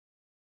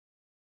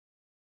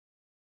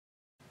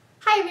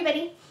Hi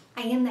everybody,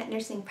 I am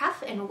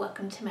Thatnursingprof and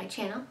welcome to my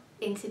channel.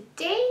 In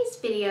today's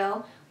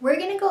video, we're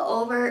going to go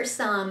over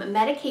some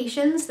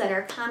medications that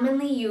are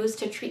commonly used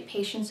to treat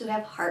patients who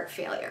have heart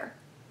failure.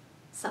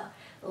 So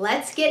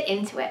let's get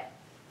into it.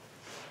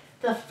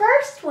 The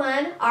first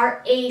one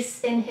are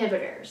ACE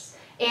inhibitors.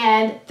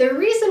 And the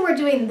reason we're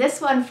doing this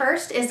one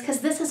first is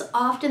because this is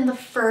often the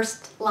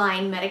first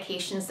line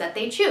medications that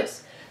they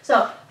choose.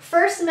 So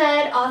first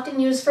med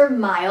often used for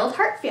mild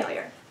heart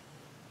failure.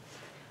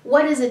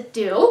 What does it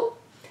do?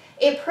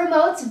 It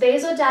promotes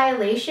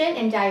vasodilation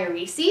and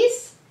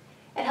diuresis.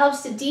 It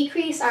helps to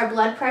decrease our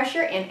blood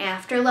pressure and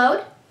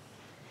afterload.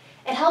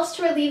 It helps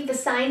to relieve the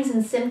signs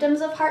and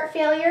symptoms of heart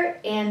failure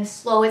and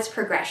slow its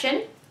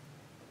progression.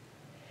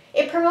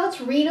 It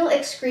promotes renal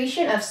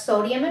excretion of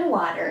sodium and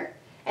water,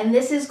 and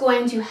this is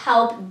going to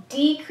help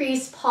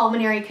decrease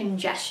pulmonary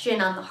congestion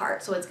on the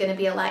heart, so it's going to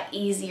be a lot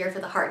easier for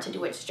the heart to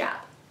do its job.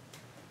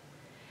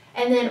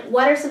 And then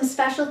what are some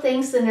special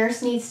things the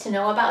nurse needs to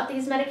know about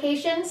these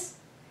medications?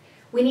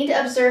 We need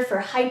to observe for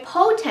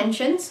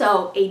hypotension,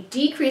 so a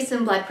decrease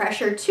in blood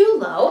pressure too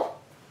low,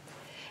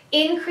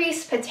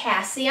 increased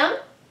potassium,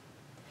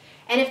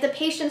 and if the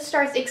patient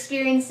starts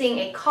experiencing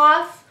a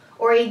cough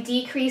or a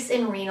decrease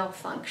in renal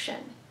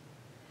function.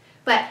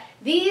 But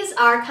these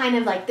are kind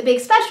of like the big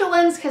special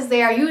ones because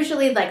they are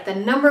usually like the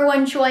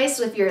 #1 choice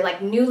if you're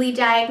like newly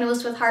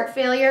diagnosed with heart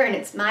failure and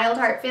it's mild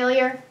heart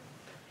failure.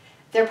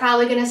 They're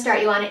probably going to start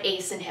you on an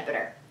ACE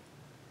inhibitor.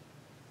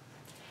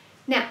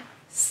 Now,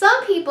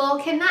 some people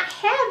cannot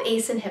have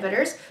ACE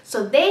inhibitors,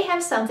 so they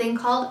have something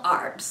called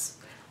ARBs.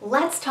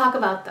 Let's talk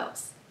about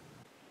those.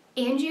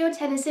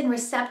 Angiotensin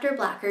receptor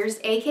blockers,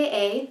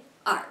 aka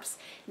ARBs.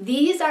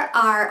 These are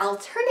our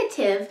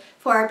alternative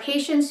for our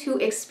patients who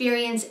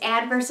experience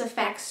adverse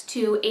effects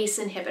to ACE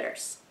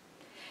inhibitors.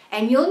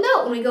 And you'll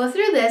note when we go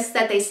through this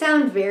that they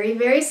sound very,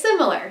 very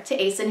similar to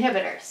ACE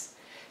inhibitors.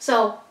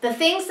 So the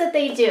things that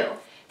they do,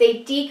 they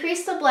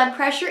decrease the blood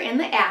pressure and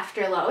the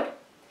afterload.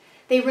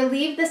 They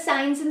relieve the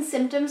signs and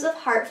symptoms of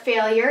heart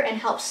failure and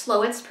help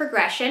slow its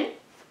progression.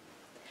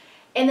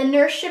 And the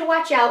nurse should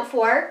watch out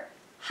for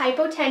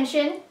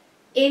hypotension,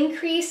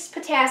 increased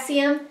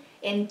potassium,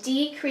 and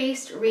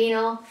decreased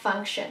renal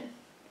function.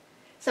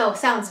 So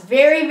sounds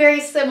very, very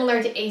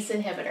similar to ACE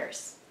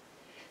inhibitors.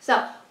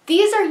 So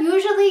these are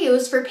usually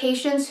used for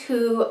patients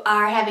who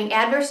are having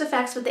adverse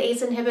effects with the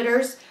ACE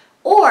inhibitors,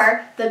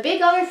 or the big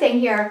other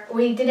thing here,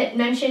 we didn't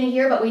mention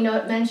here, but we know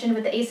it mentioned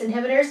with the ACE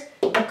inhibitors,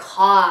 the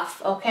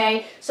cough,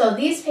 okay? So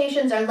these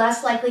patients are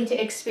less likely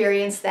to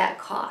experience that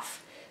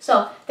cough.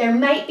 So there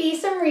might be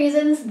some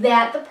reasons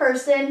that the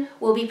person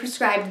will be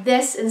prescribed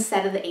this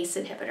instead of the ACE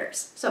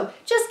inhibitors. So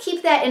just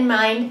keep that in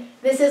mind.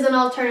 This is an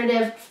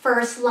alternative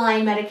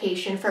first-line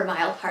medication for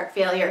mild heart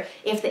failure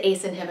if the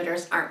ACE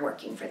inhibitors aren't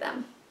working for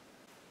them.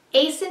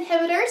 ACE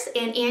inhibitors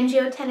and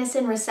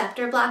angiotensin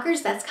receptor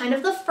blockers, that's kind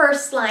of the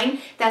first line.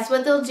 That's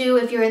what they'll do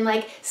if you're in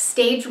like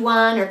stage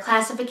 1 or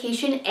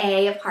classification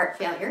A of heart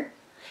failure.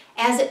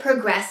 As it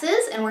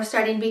progresses and we're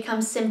starting to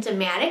become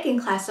symptomatic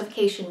in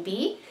classification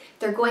B,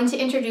 they're going to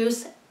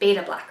introduce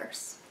beta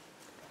blockers.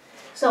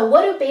 So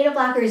what do beta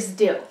blockers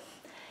do?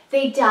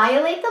 They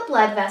dilate the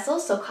blood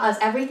vessels, so cause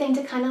everything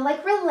to kind of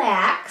like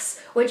relax,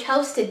 which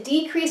helps to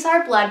decrease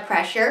our blood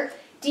pressure,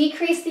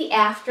 decrease the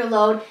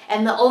afterload,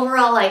 and the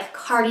overall like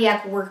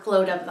cardiac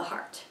workload of the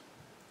heart.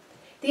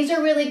 These are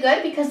really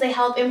good because they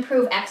help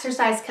improve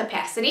exercise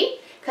capacity,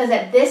 because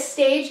at this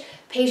stage,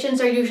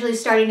 patients are usually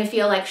starting to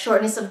feel like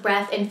shortness of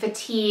breath and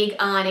fatigue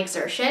on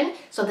exertion,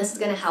 so this is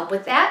going to help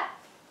with that.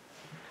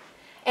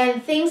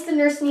 And things the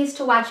nurse needs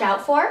to watch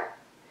out for.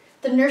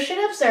 The nurse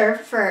should observe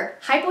for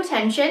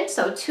hypotension,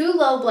 so too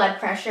low blood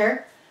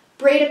pressure,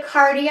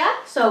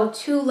 bradycardia, so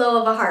too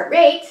low of a heart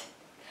rate,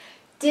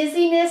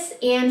 dizziness,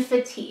 and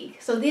fatigue.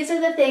 So these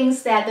are the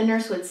things that the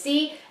nurse would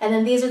see, and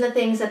then these are the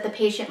things that the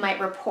patient might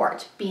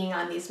report being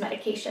on these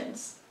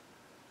medications.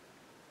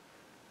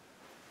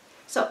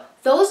 So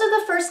those are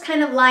the first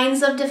kind of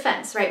lines of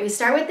defense, right? We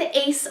start with the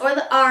ACE or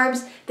the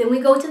ARBs, then we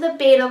go to the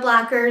beta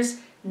blockers.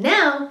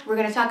 Now we're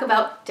going to talk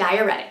about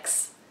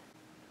diuretics.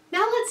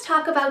 Now let's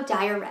talk about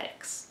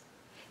diuretics.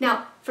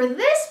 Now for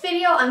this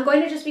video, I'm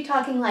going to just be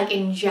talking like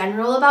in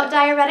general about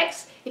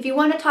diuretics. If you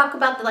want to talk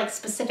about the like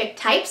specific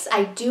types,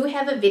 I do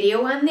have a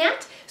video on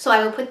that, so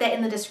I will put that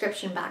in the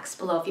description box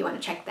below if you want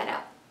to check that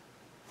out.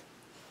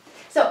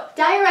 So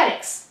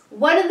diuretics,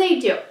 what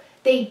do?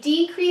 They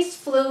decrease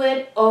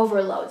fluid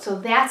overload, so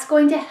that's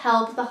going to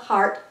help the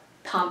heart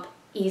pump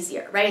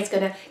easier, right? It's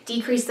going to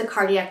decrease the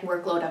cardiac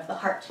workload of the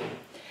heart.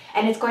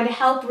 And it's going to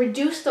help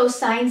reduce those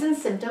signs and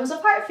symptoms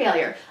of heart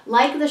failure,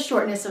 like the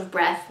shortness of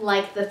breath,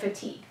 like the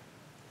fatigue.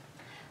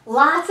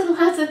 Lots and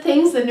lots of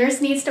things the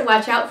nurse needs to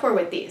watch out for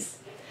with these.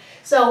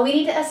 So we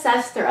need to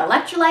assess their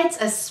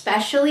electrolytes,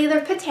 especially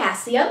their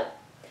potassium.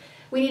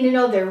 We need to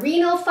know their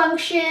renal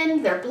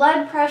function, their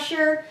blood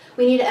pressure.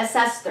 We need to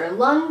assess their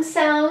lung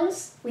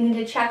sounds. We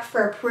need to check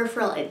for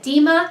peripheral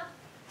edema,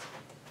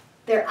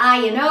 their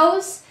I and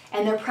O's,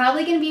 and they're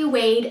probably going to be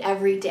weighed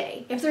every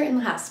day. If they're in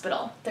the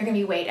hospital, they're going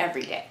to be weighed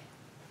every day.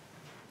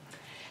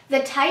 The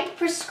type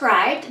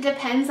prescribed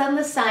depends on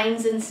the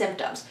signs and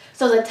symptoms.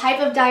 So the type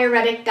of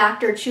diuretic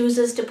doctor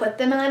chooses to put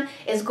them on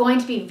is going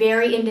to be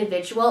very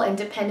individual and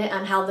dependent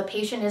on how the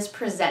patient is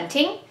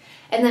presenting,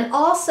 and then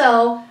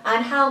also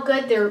on how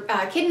good their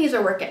kidneys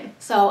are working,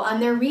 so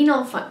on their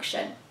renal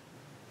function.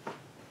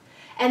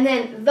 And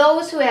then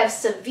those who have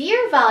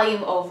severe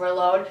volume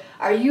overload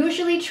are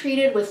usually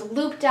treated with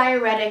loop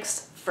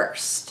diuretics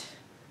first.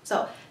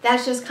 So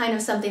that's just kind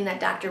of something that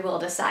doctor will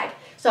decide.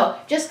 So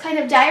just kind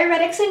of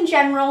diuretics in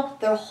general,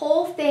 their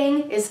whole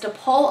thing is to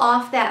pull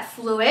off that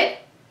fluid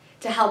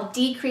to help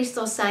decrease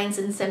those signs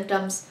and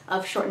symptoms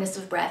of shortness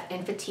of breath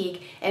and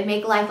fatigue and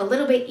make life a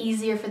little bit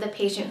easier for the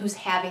patient who's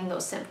having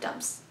those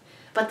symptoms.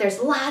 But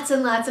there's lots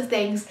and lots of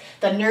things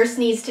the nurse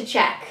needs to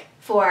check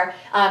for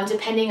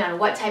depending on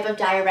what type of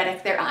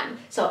diuretic they're on.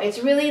 So it's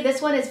really,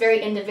 this one is very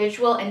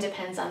individual and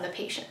depends on the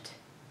patient.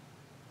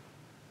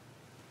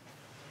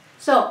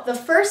 So the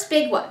first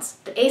big ones,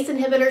 the ACE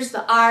inhibitors,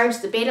 the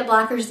ARBs, the beta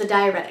blockers, the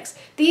diuretics.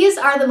 These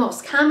are the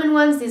most common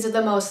ones. These are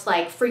the most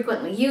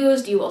frequently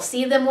used. You will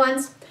see them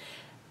ones.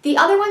 The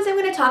other ones I'm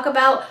going to talk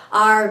about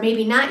are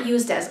maybe not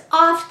used as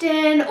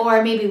often,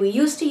 or maybe we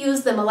used to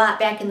use them a lot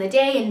back in the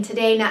day and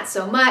today not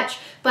so much,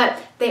 but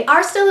they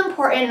are still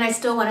important and I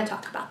still want to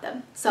talk about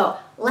them. So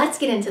let's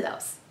get into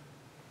those.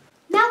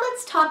 Now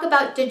let's talk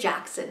about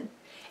Digoxin.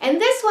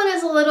 And this one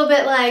is a little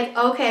bit like,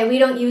 okay, we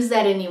don't use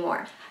that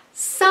anymore.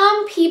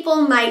 Some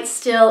people might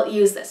still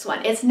use this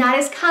one. It's not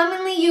as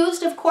commonly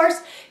used, of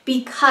course,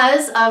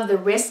 because of the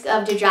risk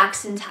of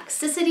digoxin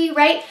toxicity,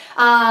 right?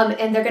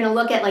 And they're going to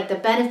look at the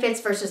benefits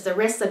versus the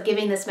risks of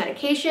giving this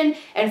medication.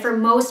 And for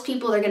most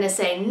people, they're going to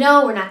say,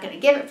 no, we're not going to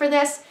give it for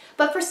this.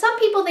 But for some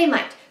people, they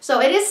might.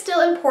 So it is still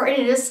important.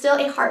 It is still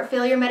a heart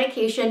failure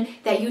medication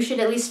that you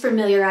should at least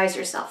familiarize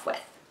yourself with.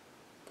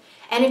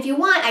 And if you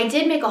want, I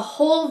did make a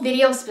whole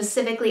video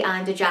specifically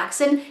on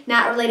digoxin,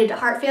 not related to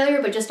heart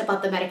failure, but just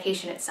about the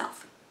medication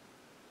itself.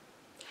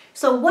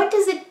 So what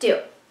does it do?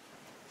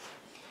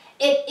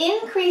 It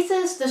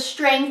increases the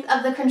strength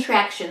of the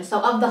contraction,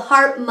 so of the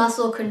heart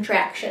muscle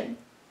contraction.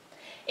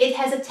 It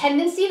has a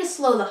tendency to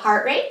slow the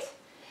heart rate,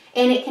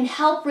 and it can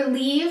help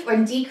relieve or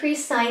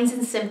decrease signs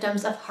and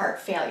symptoms of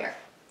heart failure.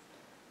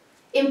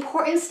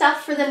 Important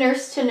stuff for the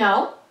nurse to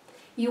know.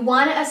 You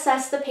want to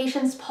assess the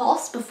patient's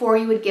pulse before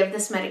you would give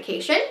this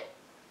medication.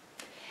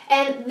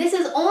 And this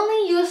is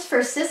only used for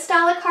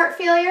systolic heart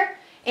failure.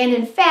 And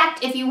in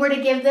fact, if you were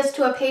to give this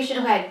to a patient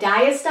who had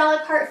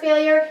diastolic heart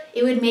failure,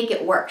 it would make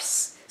it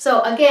worse.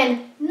 So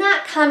again,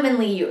 not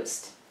commonly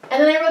used.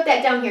 And then I wrote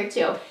that down here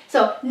too.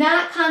 So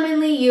not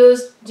commonly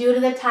used due to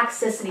the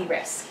toxicity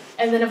risk.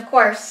 And then of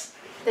course,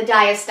 the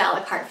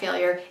diastolic heart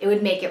failure, it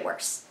would make it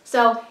worse.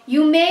 So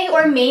you may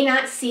or may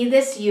not see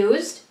this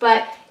used,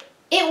 but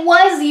it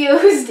was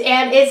used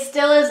and it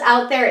still is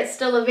out there, it's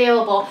still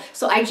available.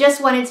 So I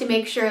just wanted to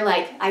make sure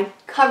I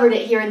covered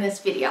it here in this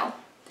video.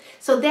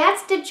 So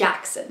that's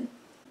Digoxin.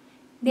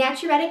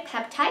 Naturetic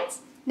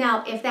Peptides.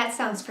 Now, if that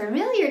sounds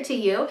familiar to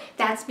you,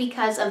 that's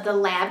because of the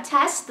lab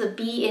test, the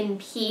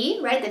B&P,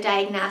 right? The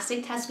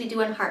diagnostic test we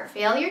do in heart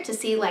failure to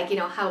see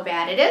how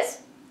bad it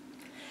is.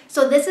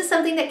 So this is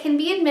something that can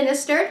be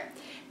administered.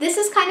 This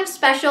is kind of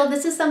special.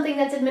 This is something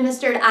that's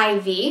administered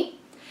IV.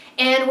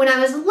 And when I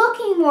was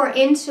looking more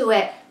into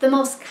it, the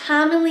most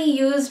commonly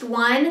used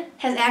one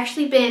has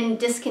actually been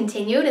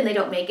discontinued and they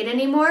don't make it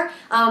anymore.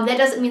 That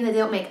doesn't mean that they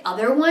don't make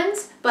other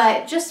ones,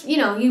 but just,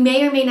 you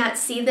may or may not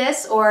see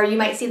this, or you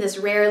might see this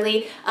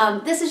rarely.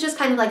 This is just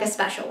kind of like a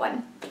special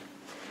one.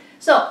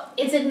 So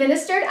it's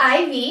administered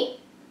IV.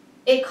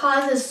 It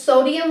causes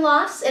sodium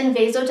loss and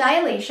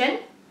vasodilation.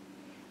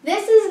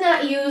 This is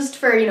not used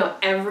for,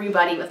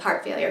 everybody with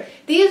heart failure.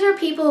 These are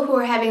people who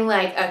are having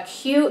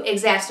acute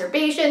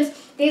exacerbations.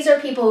 These are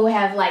people who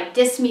have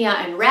dyspnea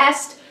and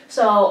rest,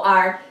 so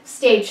are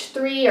stage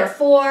 3 or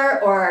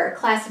 4 or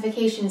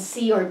classification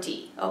C or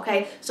D,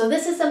 okay? So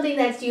this is something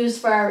that's used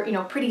for,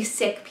 pretty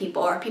sick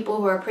people or people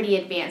who are pretty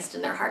advanced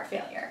in their heart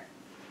failure.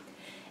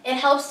 It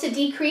helps to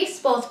decrease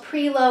both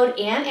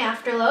preload and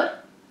afterload,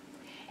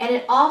 and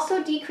it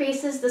also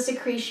decreases the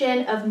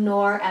secretion of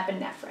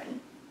norepinephrine.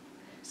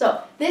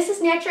 So this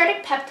is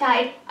Naturetic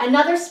Peptide,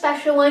 another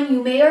special one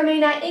you may or may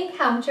not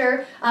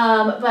encounter,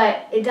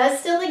 but it does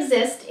still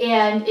exist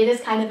and it is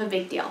kind of a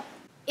big deal.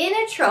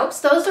 Inotropes,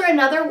 those are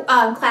another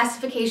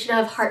classification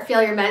of heart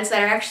failure meds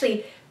that are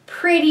actually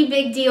pretty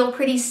big deal,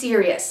 pretty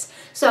serious.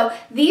 So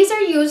these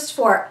are used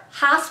for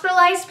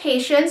hospitalized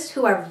patients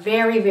who are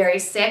very, very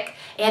sick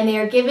and they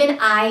are given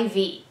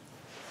IV.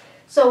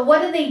 So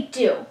what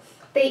do?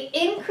 They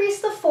increase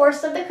the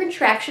force of the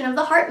contraction of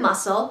the heart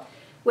muscle,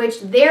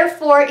 which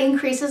therefore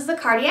increases the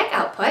cardiac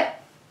output.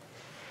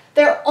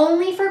 They're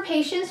only for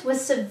patients with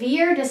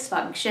severe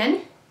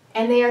dysfunction,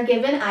 and they are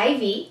given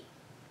IV.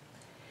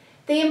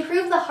 They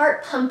improve the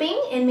heart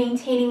pumping and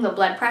maintaining the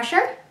blood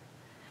pressure.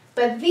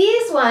 But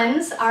these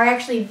ones are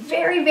actually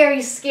very,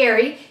 very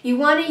scary. You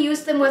want to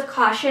use them with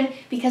caution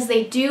because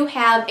they do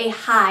have a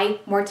high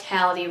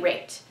mortality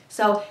rate.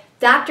 So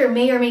doctor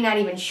may or may not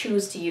even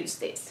choose to use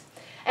these.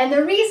 And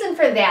the reason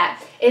for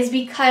that is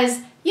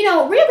because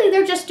really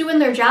they're just doing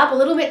their job a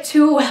little bit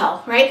too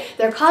well, right?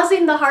 They're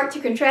causing the heart to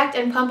contract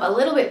and pump a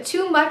little bit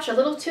too much, a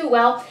little too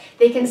well.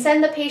 They can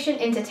send the patient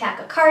into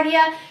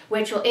tachycardia,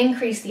 which will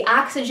increase the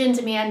oxygen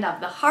demand of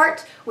the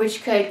heart,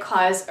 which could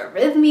cause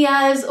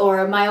arrhythmias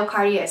or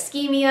myocardial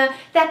ischemia,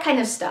 that kind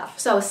of stuff.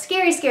 So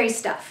scary, scary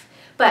stuff.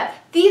 But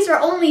these are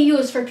only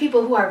used for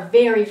people who are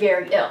very,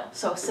 very ill,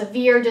 so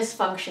severe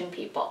dysfunction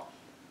people.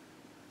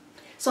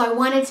 So I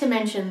wanted to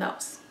mention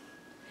those.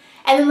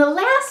 And then the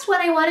last one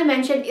I want to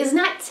mention is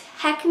not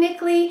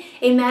technically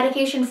a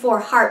medication for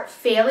heart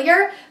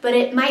failure, but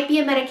it might be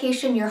a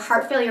medication your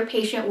heart failure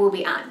patient will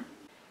be on.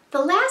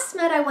 The last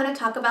med I want to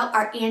talk about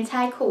are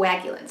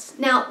anticoagulants.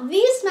 Now,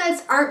 these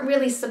meds aren't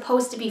really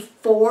supposed to be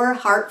for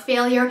heart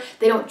failure.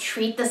 They don't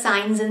treat the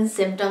signs and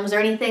symptoms or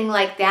anything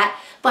like that.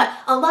 But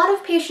a lot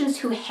of patients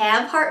who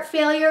have heart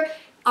failure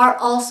are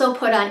also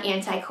put on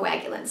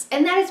anticoagulants.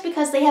 And that is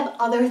because they have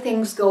other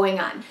things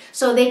going on.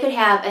 So they could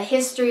have a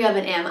history of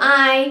an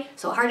MI,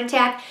 so a heart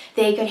attack.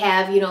 They could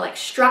have, like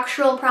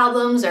structural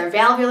problems or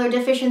valvular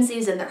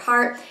deficiencies in their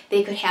heart.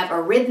 They could have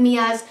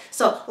arrhythmias.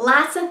 So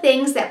lots of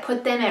things that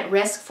put them at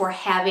risk for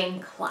having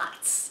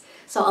clots.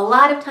 So a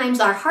lot of times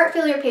our heart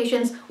failure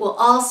patients will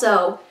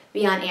also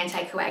be on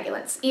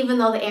anticoagulants, even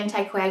though the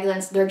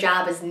anticoagulants, their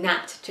job is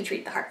not to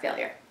treat the heart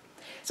failure.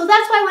 So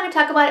that's why I want to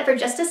talk about it for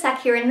just a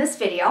sec here in this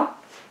video.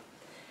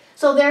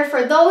 So there,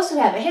 for those who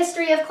have a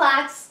history of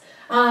clots,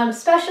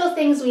 special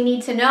things we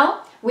need to know.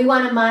 We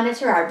want to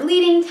monitor our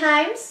bleeding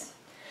times.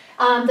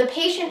 The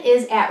patient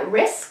is at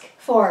risk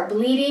for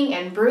bleeding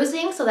and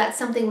bruising, so that's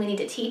something we need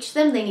to teach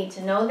them. They need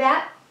to know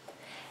that.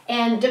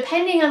 And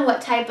depending on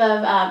what type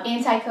of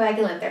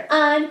anticoagulant they're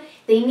on,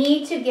 they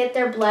need to get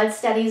their blood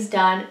studies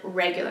done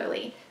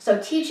regularly. So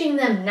teaching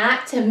them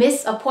not to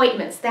miss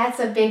appointments, that's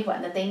a big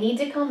one, that they need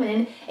to come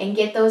in and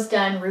get those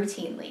done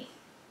routinely.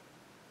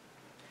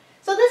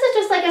 So this is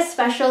just like a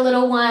special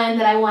little one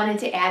that I wanted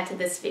to add to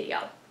this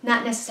video,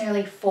 not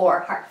necessarily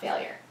for heart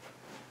failure.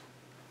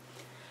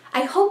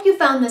 I hope you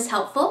found this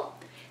helpful.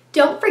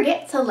 Don't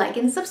forget to like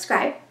and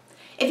subscribe.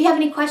 If you have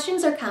any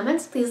questions or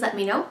comments, please let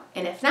me know.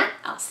 And if not,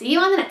 I'll see you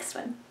on the next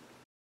one.